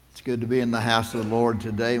It's good to be in the house of the Lord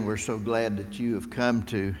today, and we're so glad that you have come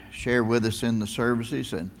to share with us in the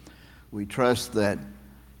services, and we trust that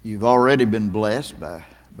you've already been blessed by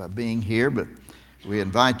being here, but we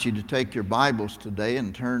invite you to take your Bibles today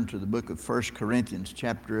and turn to the book of 1 Corinthians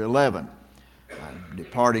chapter 11.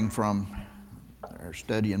 Departing from our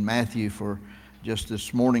study in Matthew for just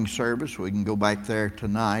this morning's service, we can go back there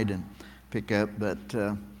tonight and pick up, but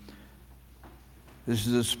this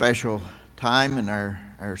is a special time in our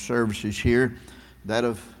services here, that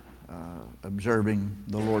of observing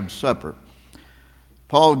the Lord's Supper.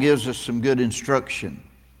 Paul gives us some good instruction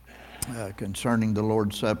concerning the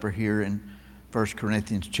Lord's Supper here in 1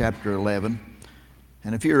 Corinthians chapter 11.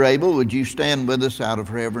 And if you're able, would you stand with us out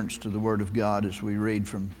of reverence to the Word of God as we read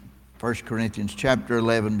from 1 Corinthians chapter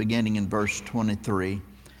 11, beginning in verse 23.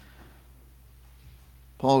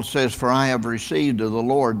 Paul says, "For I have received of the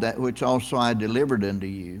Lord that which also I delivered unto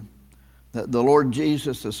you, that the Lord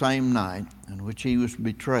Jesus, the same night in which he was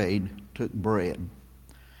betrayed, took bread.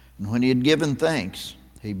 And when he had given thanks,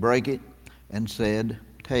 he brake it and said,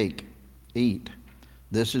 Take, eat.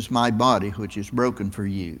 This is my body which is broken for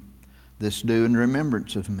you. This do in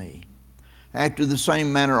remembrance of me. After the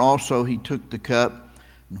same manner also he took the cup,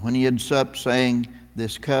 and when he had supped, saying,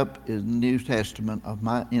 This cup is the New Testament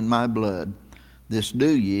in my blood. This do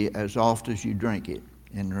ye as oft as you drink it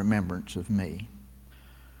in remembrance of me.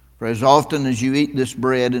 For as often as you eat this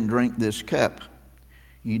bread and drink this cup,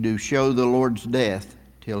 you do show the Lord's death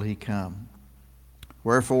till he come.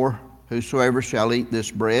 Wherefore, whosoever shall eat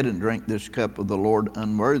this bread and drink this cup of the Lord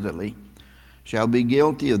unworthily shall be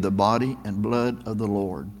guilty of the body and blood of the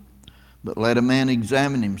Lord. But let a man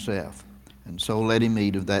examine himself, and so let him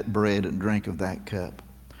eat of that bread and drink of that cup.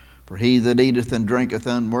 For he that eateth and drinketh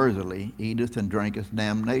unworthily eateth and drinketh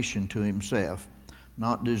damnation to himself,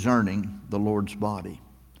 not discerning the Lord's body.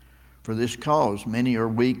 For this cause many are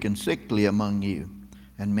weak and sickly among you,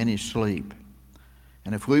 and many sleep.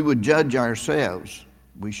 And if we would judge ourselves,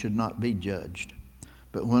 we should not be judged.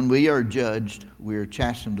 But when we are judged, we are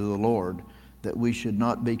chastened of the Lord, that we should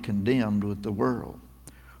not be condemned with the world.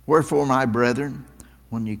 Wherefore, my brethren,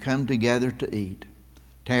 when you come together to eat,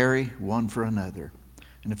 tarry one for another.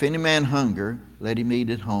 And if any man hunger, let him eat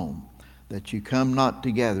at home, that you come not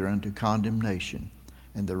together unto condemnation.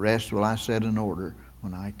 And the rest will I set in order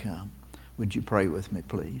when I come." Would you pray with me,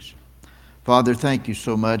 please? Father, thank you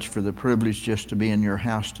so much for the privilege just to be in your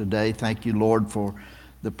house today. Thank you, Lord, for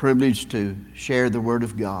the privilege to share the Word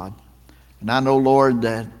of God. And I know, Lord,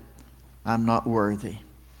 that I'm not worthy,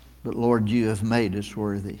 but Lord, you have made us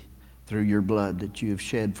worthy through your blood that you have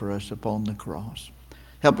shed for us upon the cross.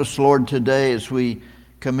 Help us, Lord, today as we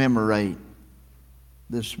commemorate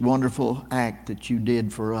this wonderful act that you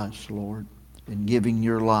did for us, Lord, in giving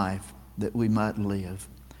your life that we might live.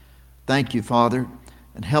 Thank you, Father,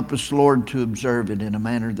 and help us, Lord, to observe it in a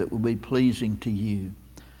manner that will be pleasing to you.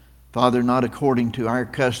 Father, not according to our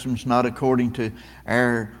customs, not according to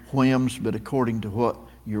our whims, but according to what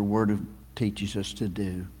your word teaches us to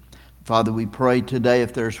do. Father, we pray today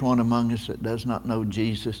if there's one among us that does not know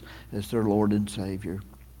Jesus as their Lord and Savior,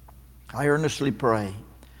 I earnestly pray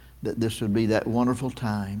that this would be that wonderful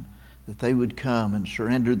time that they would come and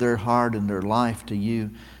surrender their heart and their life to you.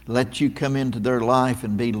 Let you come into their life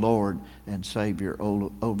and be Lord and Savior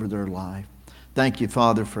over their life. Thank you,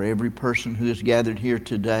 Father, for every person who is gathered here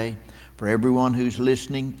today, for everyone who's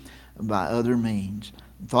listening by other means.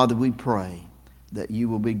 Father, we pray that you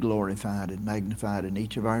will be glorified and magnified in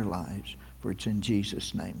each of our lives. For it's in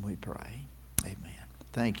Jesus' name we pray. Amen.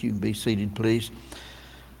 Thank you. Be seated, please.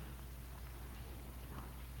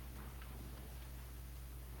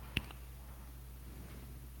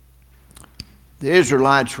 The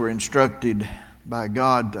Israelites were instructed by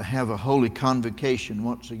God to have a holy convocation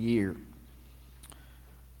once a year.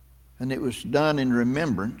 And it was done in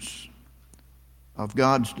remembrance of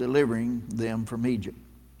God's delivering them from Egypt.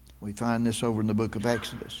 We find this over in the book of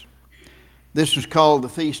Exodus. This was called the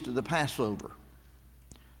Feast of the Passover.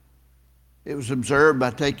 It was observed by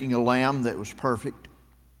taking a lamb that was perfect,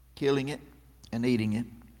 killing it, and eating it.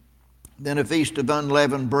 Then a feast of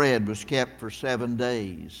unleavened bread was kept for 7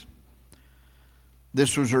 days.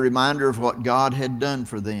 This was a reminder of what God had done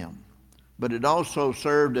for them, but it also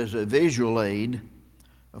served as a visual aid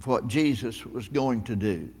of what Jesus was going to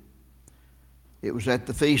do. It was at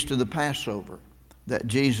the Feast of the Passover that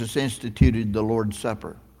Jesus instituted the Lord's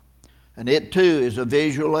Supper. And it too is a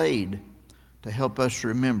visual aid to help us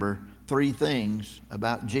remember 3 things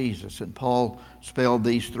about Jesus. And Paul spelled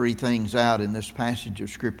these 3 things out in this passage of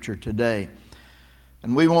Scripture today.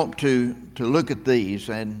 And we want to look at these,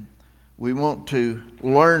 and we want to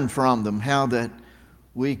learn from them how that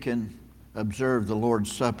we can observe the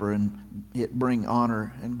Lord's Supper and it bring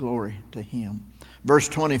honor and glory to Him. Verse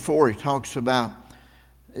 24, he talks about,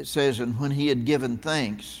 it says, and when he had given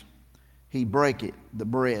thanks, he brake it, the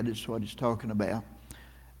bread is what he's talking about,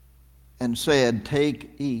 and said,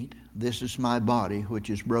 take, eat, this is my body, which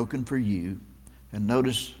is broken for you. And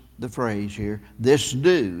notice the phrase here, this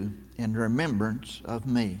do in remembrance of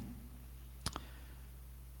me.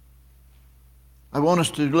 I want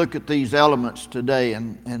us to look at these elements today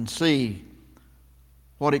and see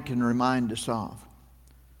what it can remind us of.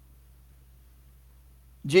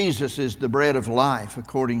 Jesus is the bread of life,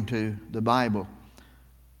 according to the Bible.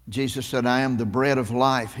 Jesus said, I am the bread of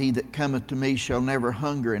life. He that cometh to me shall never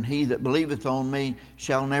hunger, and he that believeth on me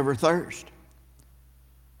shall never thirst.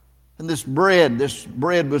 And this bread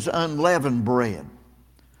was unleavened bread.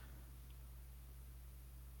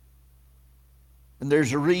 And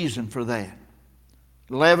there's a reason for that.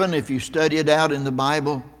 Leaven, if you study it out in the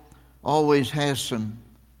Bible, always has some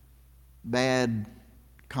bad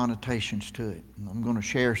connotations to it. And I'm going to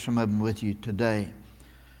share some of them with you today.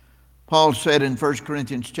 Paul said in 1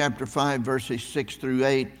 Corinthians chapter 5, verses 6 through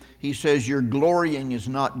 8, he says, your glorying is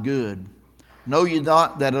not good. Know ye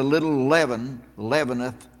not that a little leaven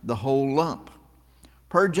leaveneth the whole lump?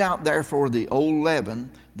 Purge out therefore the old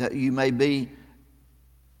leaven, that you may be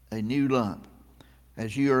a new lump,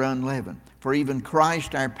 as you are unleavened. For even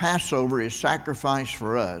Christ our Passover is sacrificed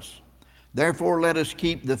for us. Therefore let us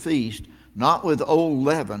keep the feast, not with old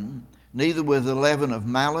leaven, neither with the leaven of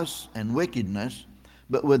malice and wickedness,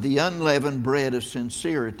 but with the unleavened bread of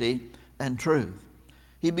sincerity and truth.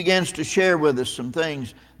 He begins to share with us some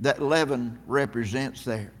things that leaven represents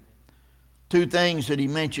there. Two things that he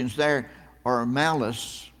mentions there are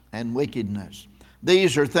malice and wickedness.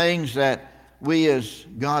 These are things that we as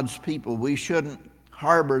God's people, we shouldn't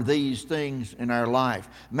harbor these things in our life.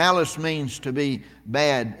 Malice means to be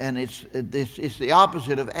bad, and it's the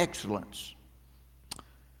opposite of excellence.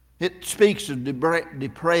 It speaks of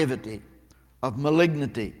depravity, of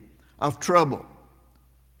malignity, of trouble.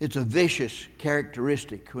 It's a vicious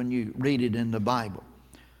characteristic when you read it in the Bible.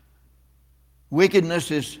 Wickedness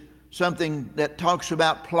is something that talks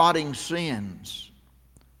about plotting sins,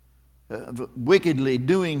 of wickedly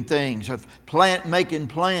doing things, of making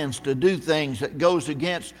plans to do things that goes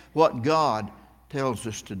against what God tells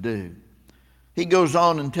us to do. He goes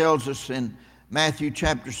on and tells us in Matthew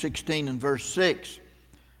chapter 16 and verse 6,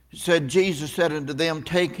 he said, Jesus said unto them,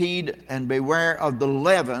 take heed and beware of the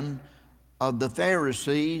leaven of the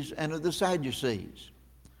Pharisees and of the Sadducees.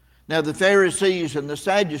 Now the Pharisees and the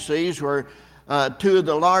Sadducees were two of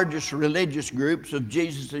the largest religious groups of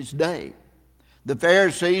Jesus' day. The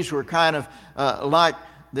Pharisees were kind of like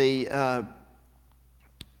the,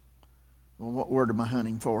 what word am I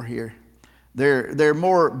hunting for here? They're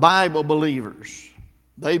more Bible believers.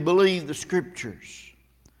 They believe the Scriptures.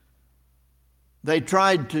 They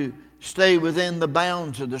tried to stay within the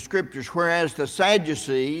bounds of the Scriptures, whereas the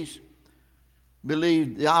Sadducees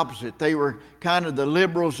believed the opposite. They were kind of the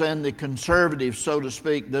liberals and the conservatives, so to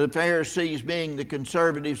speak. The Pharisees being the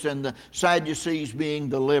conservatives and the Sadducees being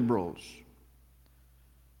the liberals.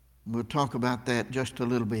 We'll talk about that just a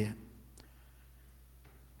little bit.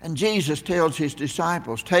 And Jesus tells his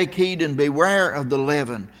disciples, take heed and beware of the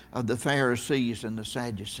leaven of the Pharisees and the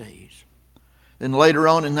Sadducees. Then later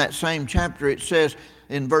on in that same chapter it says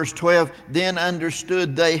in verse 12, then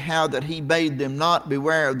understood they how that he bade them not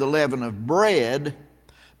beware of the leaven of bread,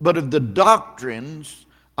 but of the doctrines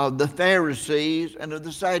of the Pharisees and of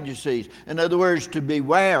the Sadducees. In other words, to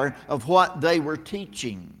beware of what they were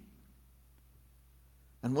teaching.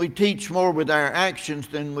 And we teach more with our actions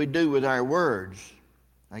than we do with our words.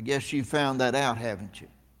 I guess you found that out, haven't you?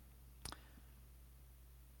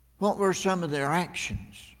 What were some of their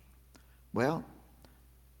actions? Well,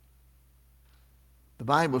 the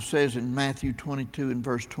Bible says in Matthew 22 and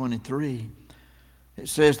verse 23, it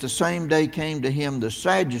says, the same day came to him the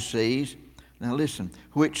Sadducees, now listen,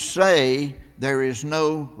 which say there is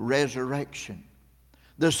no resurrection.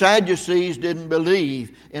 The Sadducees didn't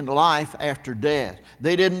believe in life after death.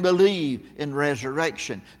 They didn't believe in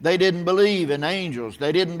resurrection. They didn't believe in angels.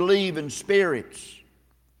 They didn't believe in spirits.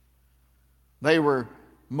 They were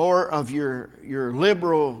more of your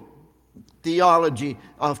liberal theology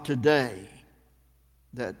of today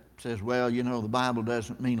that says, well, you know, the Bible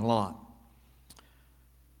doesn't mean a lot.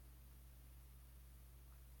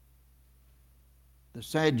 The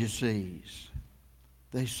Sadducees,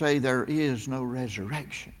 they say there is no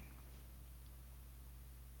resurrection.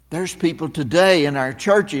 There's people today in our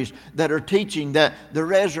churches that are teaching that the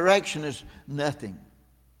resurrection is nothing.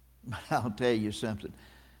 I'll tell you something.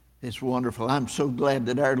 It's wonderful. I'm so glad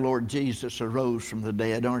that our Lord Jesus arose from the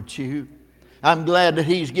dead, aren't you? I'm glad that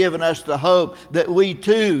He's given us the hope that we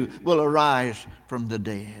too will arise from the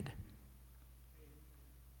dead.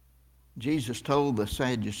 Jesus told the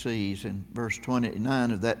Sadducees in verse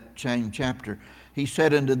 29 of that same chapter, He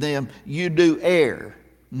said unto them, you do err,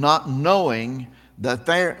 not knowing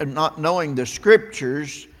the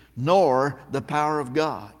Scriptures nor the power of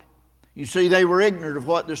God. You see, they were ignorant of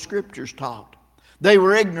what the Scriptures taught. They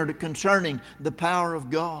were ignorant concerning the power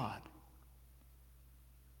of God.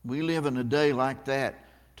 We live in a day like that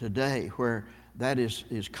today where that is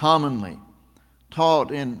commonly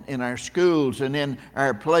taught in our schools and in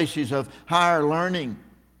our places of higher learning,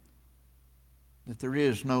 that there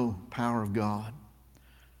is no power of God. I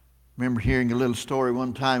remember hearing a little story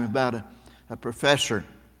one time about a professor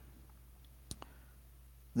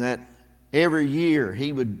that every year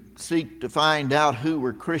he would seek to find out who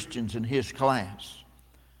were Christians in his class.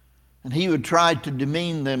 And he would try to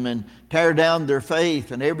demean them and tear down their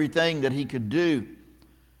faith and everything that he could do.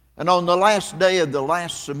 And on the last day of the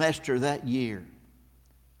last semester that year,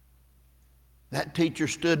 that teacher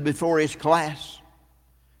stood before his class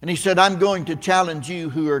and he said, I'm going to challenge you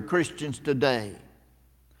who are Christians today,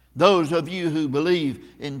 those of you who believe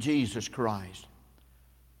in Jesus Christ.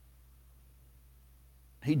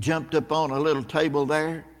 He jumped up on a little table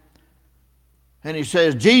there and he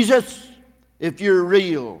says, Jesus, if you're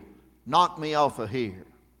real, knock me off of here.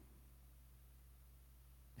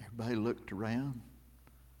 Everybody looked around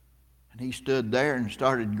and he stood there and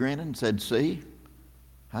started grinning and said, see,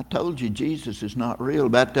 I told you Jesus is not real.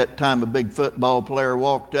 About that time a big football player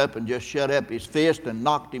walked up and just shut up his fist and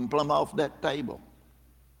knocked him plumb off that table.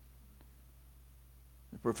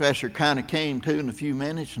 The professor kind of came to in a few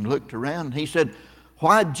minutes and looked around and he said,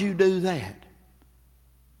 why'd you do that?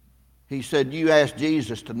 He said, you asked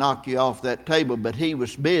Jesus to knock you off that table, but he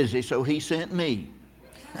was busy, so he sent me.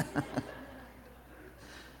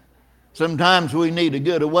 Sometimes we need a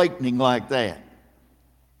good awakening like that.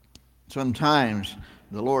 Sometimes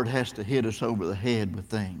the Lord has to hit us over the head with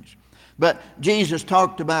things. But Jesus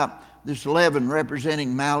talked about this leaven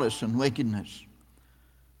representing malice and wickedness.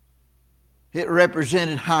 It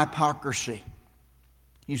represented hypocrisy.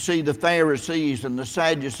 You see, the Pharisees and the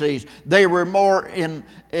Sadducees, they were more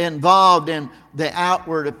involved in the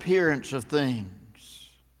outward appearance of things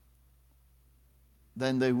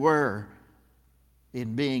than they were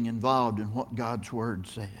in being involved in what God's Word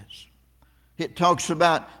says. It talks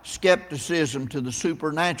about skepticism to the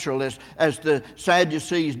supernatural, as the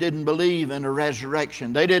Sadducees didn't believe in a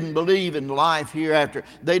resurrection. They didn't believe in life hereafter.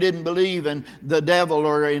 They didn't believe in the devil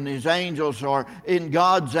or in his angels or in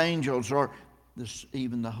God's angels or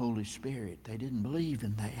even the Holy Spirit. They didn't believe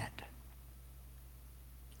in that.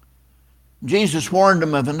 Jesus warned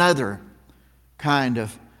them of another kind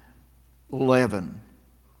of leaven.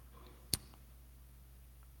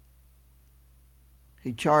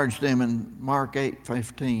 He charged them in Mark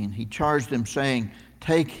 8:15. He charged them saying,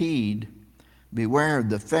 take heed, beware of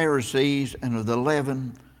the Pharisees and of the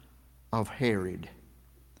leaven of Herod.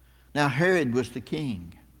 Now Herod was the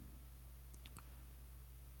king.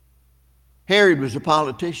 Herod was a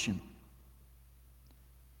politician.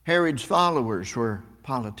 Herod's followers were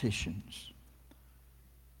politicians.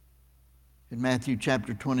 In Matthew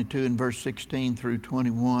chapter 22 and verse 16 through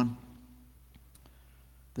 21,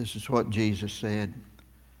 this is what Jesus said.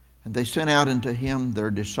 And they sent out unto him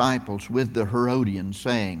their disciples with the Herodians,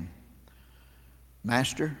 saying,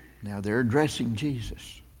 Master, now they're addressing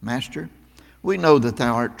Jesus. Master, we know that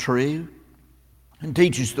thou art true and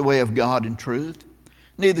teachest the way of God in truth.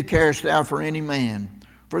 Neither carest thou for any man,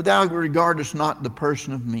 for thou regardest not the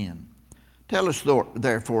person of men. Tell us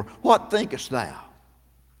therefore, what thinkest thou?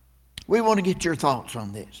 We want to get your thoughts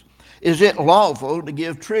on this. Is it lawful to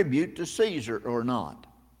give tribute to Caesar or not?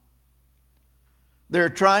 They're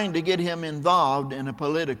trying to get him involved in a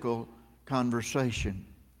political conversation.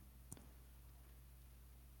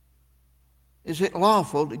 Is it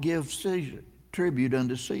lawful to give tribute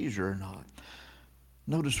unto Caesar or not?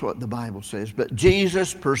 Notice what the Bible says. But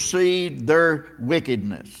Jesus perceived their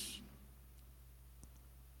wickedness.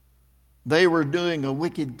 They were doing a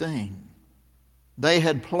wicked thing. They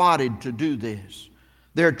had plotted to do this.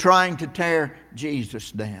 They're trying to tear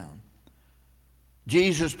Jesus down.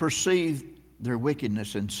 Jesus perceived their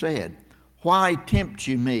wickedness and said, why tempt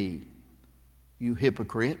you me, you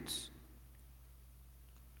hypocrites?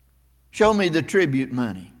 Show me the tribute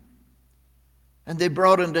money. And they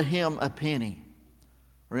brought unto him a penny.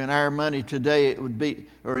 Or in our money today it would be,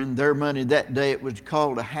 or in their money that day it was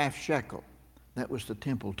called a half shekel. That was the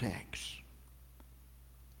temple tax.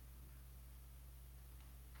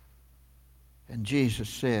 And Jesus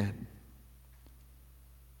said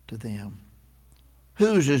to them,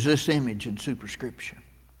 Whose is this image and superscription?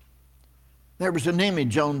 There was an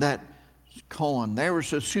image on that coin. There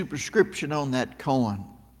was a superscription on that coin.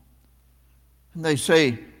 And they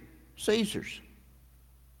say, Caesar's.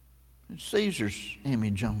 It's Caesar's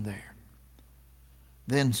image on there.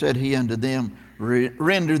 Then said he unto them,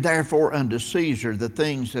 Render therefore unto Caesar the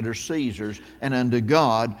things that are Caesar's, and unto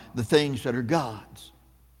God the things that are God's.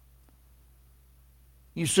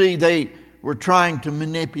 You see, they were trying to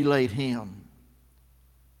manipulate him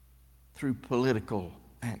through political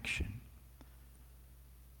action.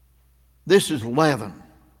 This is leaven.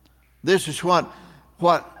 This is what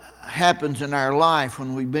happens in our life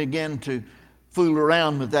when we begin to fool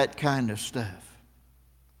around with that kind of stuff.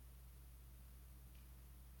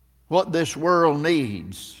 What this world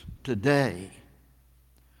needs today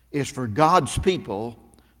is for God's people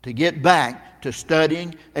to get back to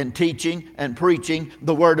studying and teaching and preaching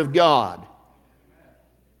the Word of God.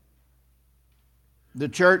 The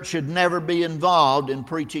church should never be involved in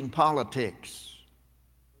preaching politics.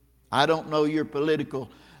 I don't know your political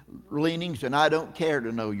leanings, and I don't care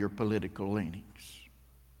to know your political leanings.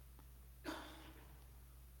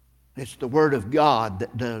 It's the Word of God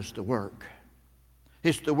that does the work.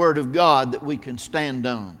 It's the Word of God that we can stand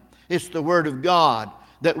on. It's the Word of God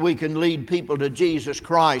that we can lead people to Jesus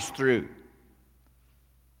Christ through.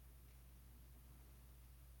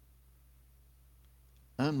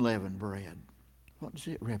 Unleavened bread. What does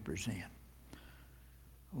it represent?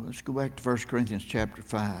 Well, let's go back to 1 Corinthians chapter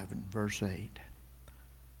 5 and verse 8.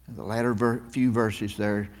 And the latter few verses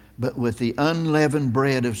there. But with the unleavened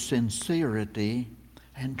bread of sincerity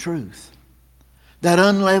and truth. That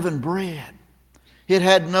unleavened bread, it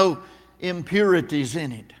had no impurities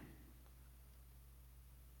in it.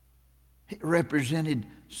 It represented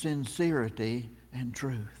sincerity and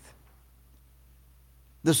truth.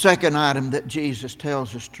 The second item that Jesus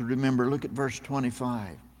tells us to remember, look at verse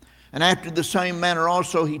 25. And after the same manner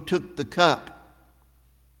also he took the cup.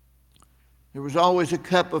 There was always a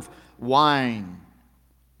cup of wine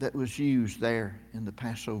that was used there in the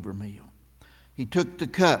Passover meal. He took the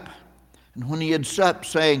cup, and when he had supped,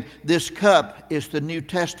 saying, This cup is the New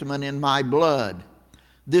Testament in my blood.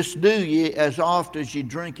 This do ye as oft as ye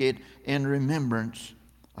drink it in remembrance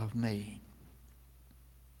of me.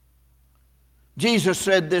 Jesus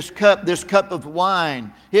said this cup of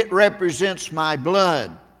wine, it represents my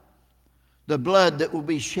blood. The blood that will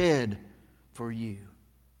be shed for you.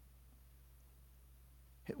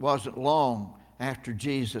 It wasn't long after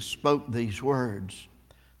Jesus spoke these words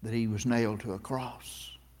that he was nailed to a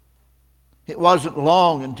cross. It wasn't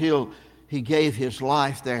long until he gave his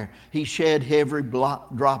life there. He shed every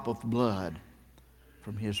drop of blood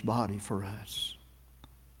from his body for us.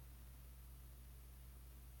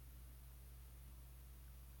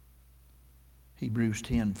 Hebrews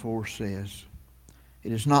 10:4 says,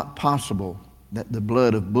 It is not possible that the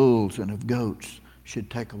blood of bulls and of goats should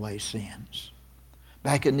take away sins.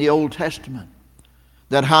 Back in the Old Testament,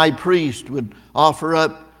 that high priest would offer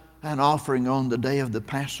up an offering on the day of the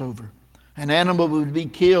Passover. An animal would be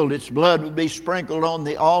killed, its blood would be sprinkled on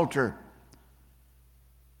the altar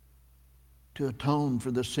to atone for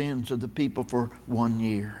the sins of the people for 1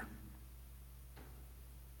 year.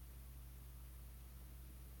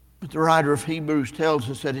 But the writer of Hebrews tells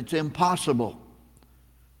us that it's impossible.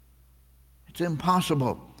 It's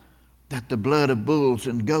impossible that the blood of bulls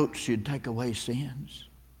and goats should take away sins.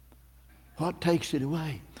 What takes it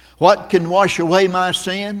away? What can wash away my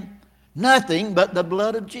sin? Nothing but the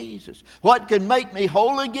blood of Jesus. What can make me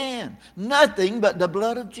whole again? Nothing but the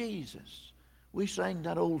blood of Jesus. We sang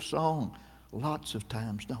that old song lots of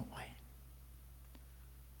times, don't we?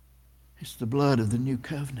 It's the blood of the new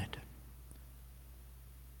covenant.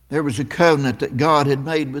 There was a covenant that God had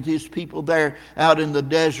made with his people there out in the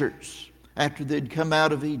deserts after they'd come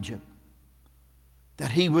out of Egypt.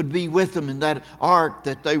 That he would be with them in that ark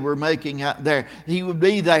that they were making out there. He would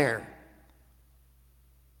be there.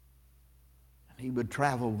 And he would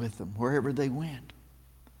travel with them wherever they went.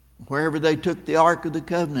 Wherever they took the Ark of the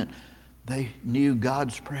Covenant, they knew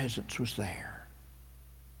God's presence was there.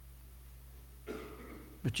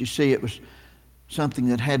 But you see, it was something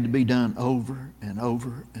that had to be done over and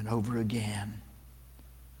over and over again.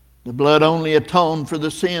 The blood only atoned for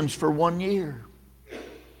the sins for 1 year.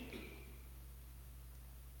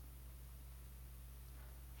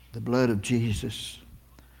 The blood of Jesus.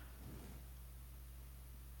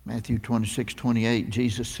 Matthew 26:28,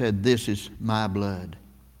 Jesus said, This is my blood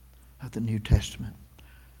of the New Testament,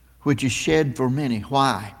 which is shed for many.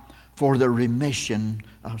 Why? For the remission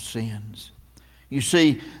of sins. You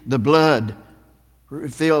see, the blood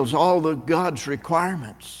fulfills all of God's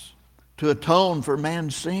requirements to atone for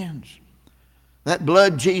man's sins. That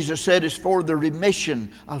blood, Jesus said, is for the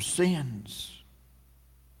remission of sins.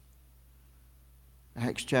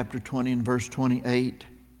 Acts chapter 20 and verse 28.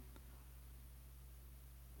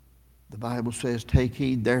 The Bible says, "Take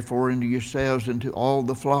heed therefore unto yourselves and to all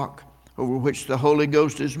the flock over which the Holy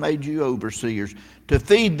Ghost has made you overseers, to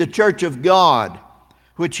feed the church of God,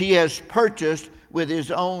 which He has purchased with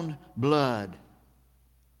His own blood."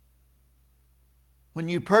 When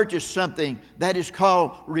you purchase something, that is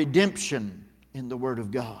called redemption in the Word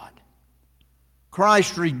of God.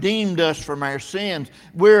 Christ redeemed us from our sins.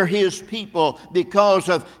 We're His people because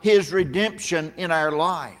of His redemption in our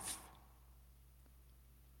life.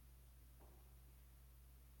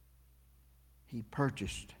 He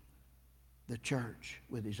purchased the church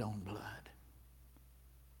with His own blood.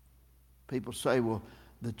 People say, well,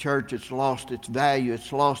 the church, it's lost its value,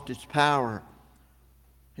 it's lost its power,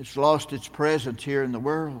 it's lost its presence here in the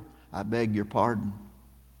world. I beg your pardon.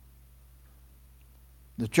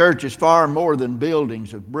 The church is far more than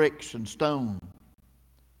buildings of bricks and stone,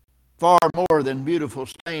 far more than beautiful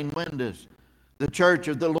stained windows. The church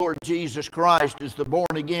of the Lord Jesus Christ is the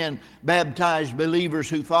born-again, baptized believers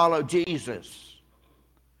who follow Jesus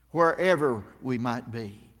wherever we might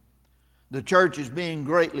be. The church is being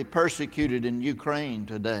greatly persecuted in Ukraine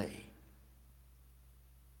today.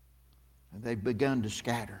 And they've begun to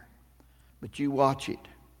scatter. But you watch it.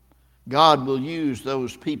 God will use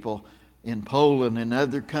those people in Poland and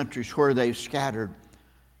other countries where they've scattered.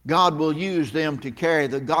 God will use them to carry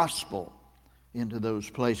the gospel into those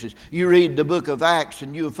places. You read the book of Acts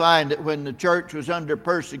and you'll find that when the church was under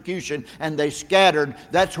persecution and they scattered,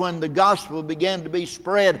 that's when the gospel began to be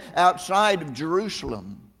spread outside of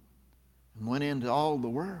Jerusalem and went into all the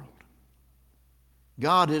world.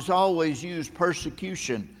 God has always used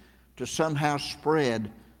persecution to somehow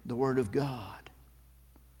spread the Word of God.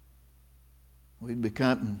 We've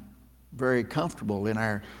become very comfortable in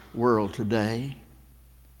our world today.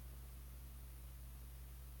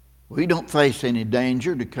 We don't face any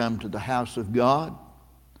danger to come to the house of God.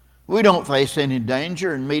 We don't face any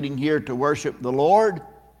danger in meeting here to worship the Lord.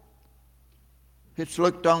 It's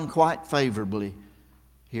looked on quite favorably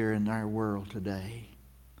here in our world today.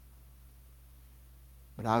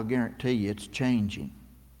 But I'll guarantee you it's changing.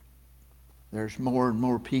 There's more and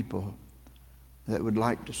more people that would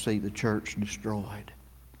like to see the church destroyed.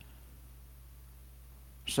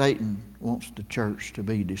 Satan wants the church to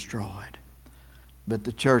be destroyed. But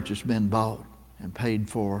the church has been bought and paid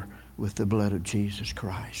for with the blood of Jesus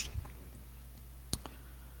Christ.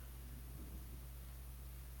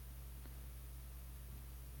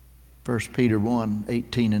 First Peter 1,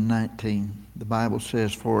 18 and 19, the Bible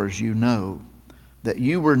says, "For as you know, that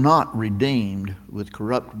you were not redeemed with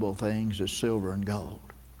corruptible things as silver and gold.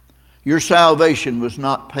 Your salvation was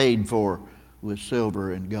not paid for with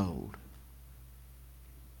silver and gold."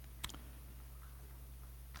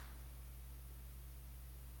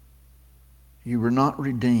 You were not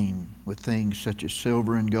redeemed with things such as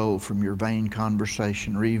silver and gold from your vain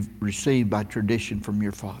conversation received by tradition from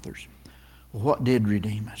your fathers. Well, what did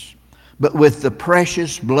redeem us? But with the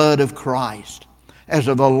precious blood of Christ, as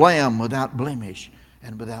of a lamb without blemish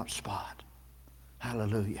and without spot.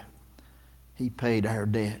 Hallelujah. He paid our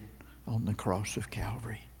debt on the cross of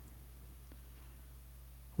Calvary.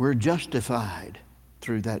 We're justified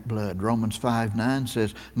through that blood. Romans 5:9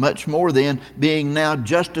 says, "Much more then, being now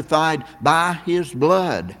justified by His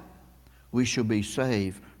blood, we shall be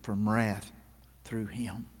saved from wrath through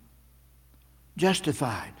Him."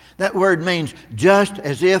 Justified. That word means just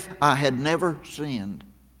as if I had never sinned.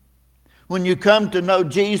 When you come to know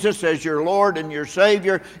Jesus as your Lord and your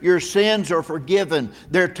Savior, your sins are forgiven.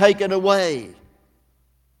 They're taken away.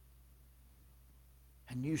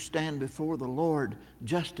 And you stand before the Lord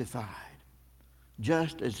justified,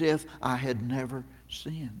 just as if I had never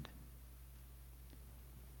sinned.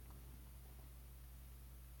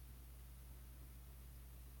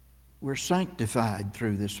 We're sanctified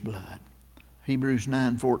through this blood. Hebrews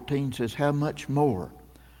 9:14 says, "How much more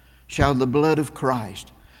shall the blood of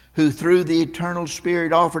Christ, who through the eternal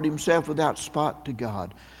Spirit offered Himself without spot to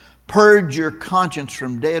God, purge your conscience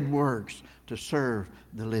from dead works to serve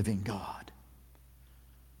the living God."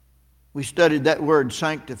 We studied that word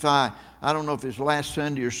sanctify. I don't know if it's last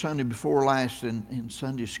Sunday or Sunday before last in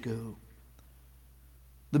Sunday school.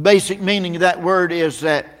 The basic meaning of that word is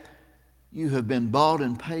that you have been bought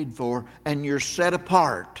and paid for, and you're set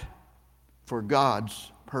apart for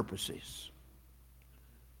God's purposes.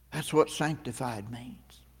 That's what sanctified means.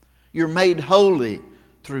 You're made holy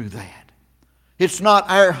through that. It's not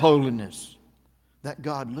our holiness that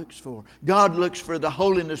God looks for. God looks for the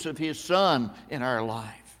holiness of His Son in our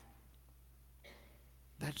life.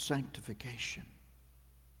 That's sanctification.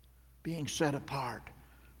 Being set apart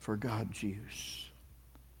for God's use.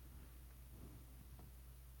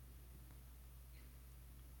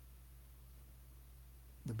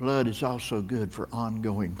 The blood is also good for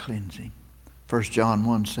ongoing cleansing. 1 John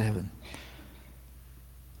 1:7.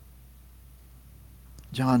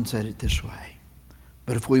 John said it this way,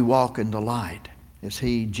 but if we walk in the light, as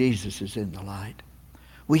He, Jesus, is in the light,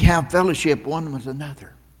 we have fellowship one with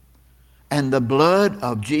another. And the blood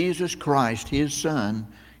of Jesus Christ, His Son,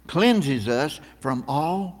 cleanses us from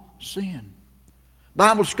all sin.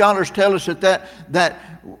 Bible scholars tell us that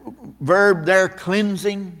verb there,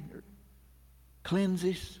 cleansing,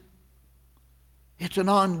 cleanses, it's an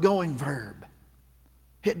ongoing verb.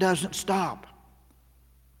 It doesn't stop.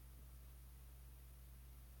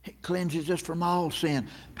 It cleanses us from all sin,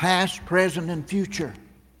 past, present, and future.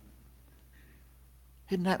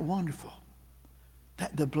 Isn't that wonderful?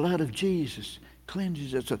 That the blood of Jesus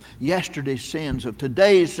cleanses us of yesterday's sins, of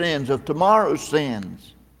today's sins, of tomorrow's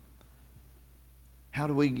sins. How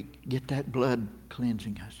do we get that blood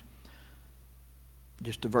cleansing us?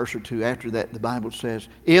 Just a verse or two after that, the Bible says,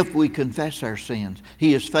 if we confess our sins,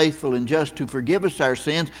 He is faithful and just to forgive us our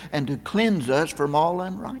sins and to cleanse us from all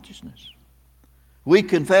unrighteousness. We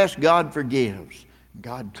confess, God forgives.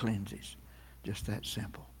 God cleanses. Just that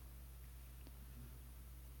simple.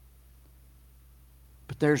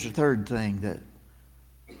 But there's a third thing that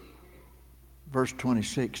verse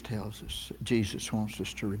 26 tells us that Jesus wants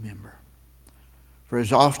us to remember. For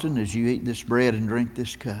as often as you eat this bread and drink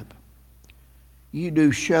this cup, you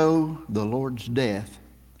do show the Lord's death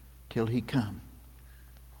till He come.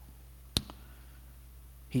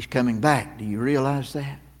 He's coming back. Do you realize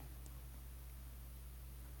that?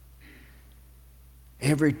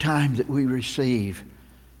 Every time that we receive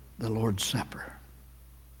the Lord's Supper,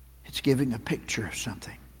 it's giving a picture of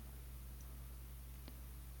something.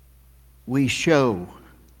 We show,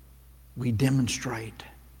 we demonstrate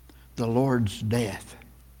the Lord's death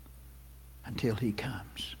until He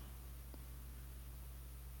comes.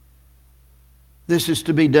 This is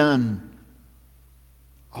to be done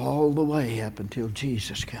all the way up until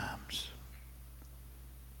Jesus comes.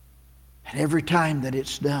 And every time that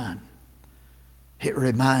it's done, it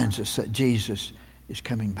reminds us that Jesus is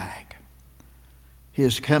coming back.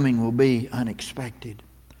 His coming will be unexpected.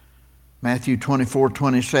 Matthew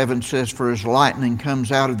 24:27 says, for as lightning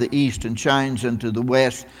comes out of the east and shines into the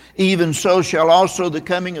west, even so shall also the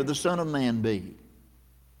coming of the Son of Man be.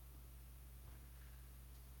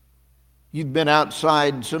 You've been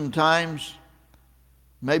outside sometimes.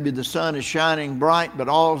 Maybe the sun is shining bright, but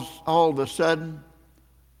all of a sudden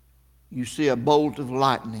you see a bolt of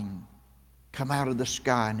lightning come out of the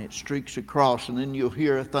sky and it streaks across, and then you'll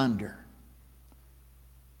hear a thunder.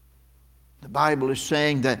 The Bible is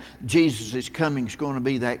saying that Jesus' coming is going to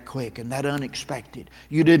be that quick and that unexpected.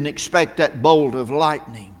 You didn't expect that bolt of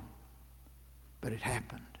lightning, but it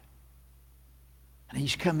happened. And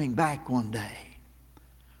He's coming back one day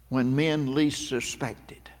when men least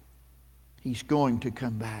suspected. He's going to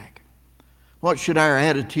come back. What should our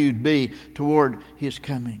attitude be toward His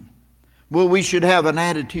coming? Well, we should have an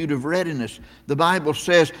attitude of readiness. The Bible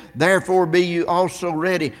says, therefore be you also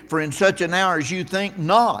ready, for in such an hour as you think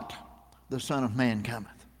not, the Son of Man cometh.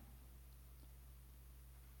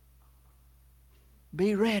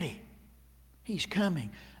 Be ready. He's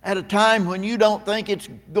coming. At a time when you don't think it's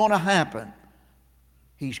going to happen,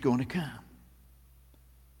 He's going to come.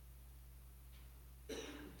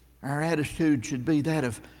 Our attitude should be that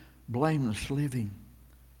of blameless living.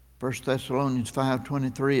 1 Thessalonians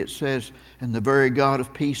 5:23, it says, and the very God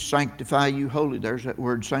of peace sanctify you wholly. There's that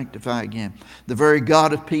word sanctify again. The very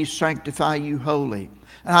God of peace sanctify you wholly.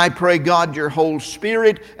 And I pray, God, your whole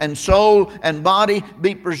spirit and soul and body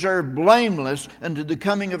be preserved blameless unto the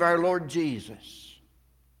coming of our Lord Jesus.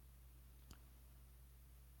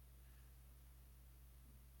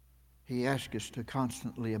 He asks us to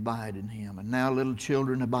constantly abide in Him. And now, little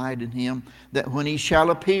children, abide in Him, that when He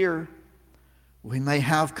shall appear, we may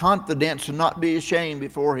have confidence and not be ashamed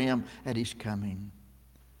before Him at His coming.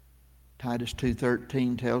 Titus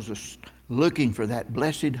 2:13 tells us, looking for that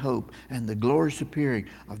blessed hope and the glorious appearing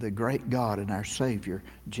of the great God and our Savior,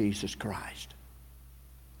 Jesus Christ.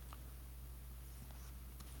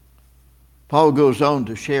 Paul goes on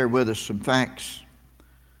to share with us some facts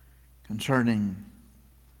concerning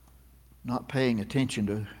not paying attention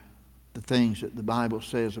to the things that the Bible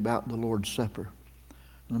says about the Lord's Supper.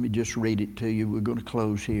 Let me just read it to you. We're going to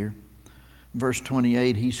close here. Verse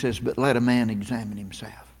 28, he says, but let a man examine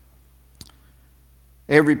himself.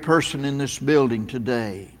 Every person in this building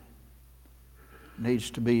today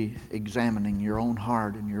needs to be examining your own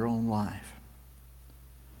heart and your own life.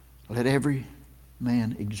 Let every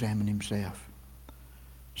man examine himself.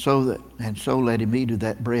 So let him eat of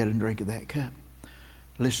that bread and drink of that cup.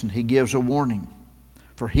 Listen, he gives a warning.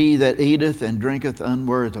 For he that eateth and drinketh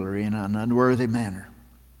unworthily in an unworthy manner,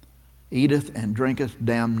 eateth and drinketh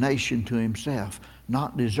damnation to himself,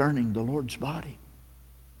 not discerning the Lord's body.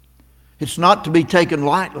 It's not to be taken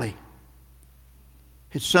lightly.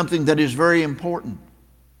 It's something that is very important.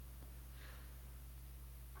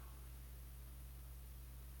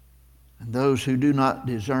 And those who do not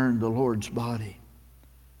discern the Lord's body,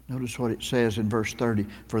 notice what it says in verse 30.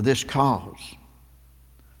 For this cause,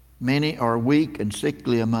 many are weak and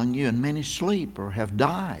sickly among you, and many sleep or have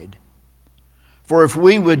died. For if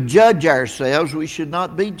we would judge ourselves, we should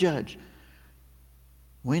not be judged.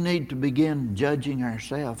 We need to begin judging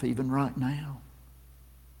ourselves even right now.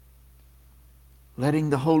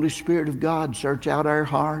 Letting the Holy Spirit of God search out our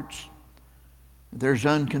hearts. If there's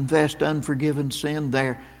unconfessed, unforgiven sin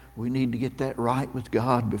there, we need to get that right with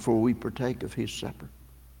God before we partake of His supper.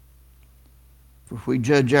 For if we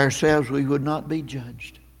judge ourselves, we would not be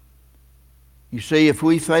judged. You see, if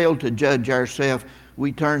we fail to judge ourselves,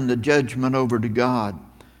 we turn the judgment over to God.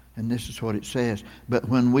 And this is what it says. But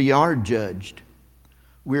when we are judged,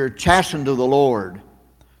 we are chastened of the Lord.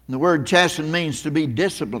 And the word chasten means to be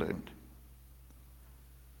disciplined.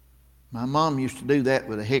 My mom used to do that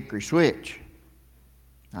with a hickory switch.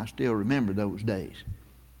 I still remember those days.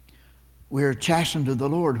 We are chastened of the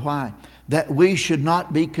Lord. Why? That we should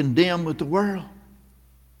not be condemned with the world.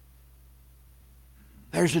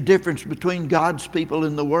 There's a difference between God's people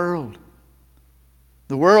and the world.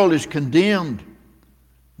 The world is condemned,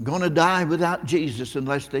 going to die without Jesus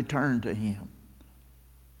unless they turn to Him.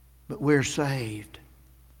 But we're saved.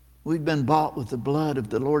 We've been bought with the blood of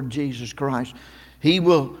the Lord Jesus Christ. He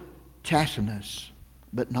will chasten us,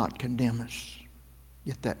 but not condemn us.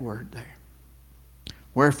 Get that word there.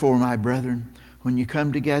 Wherefore, my brethren, when you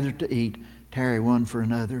come together to eat, tarry one for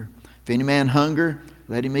another. If any man hunger,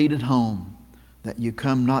 let him eat at home, that you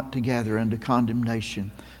come not together unto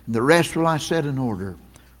condemnation. And the rest will I set in order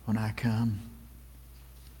when I come.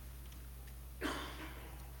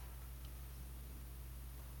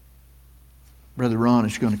 Brother Ron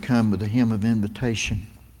is going to come with a hymn of invitation.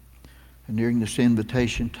 And during this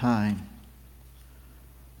invitation time,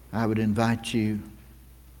 I would invite you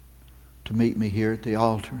to meet me here at the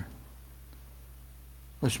altar.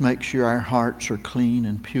 Let's make sure our hearts are clean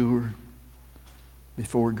and pure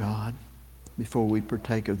before God, before we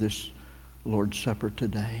partake of this Lord's Supper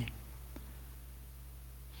today.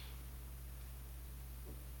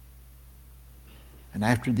 And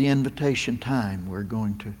after the invitation time, we're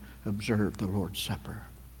going to observe the Lord's Supper.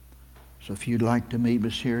 So if you'd like to meet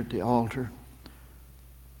us here at the altar,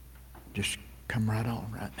 just come right on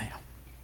right now.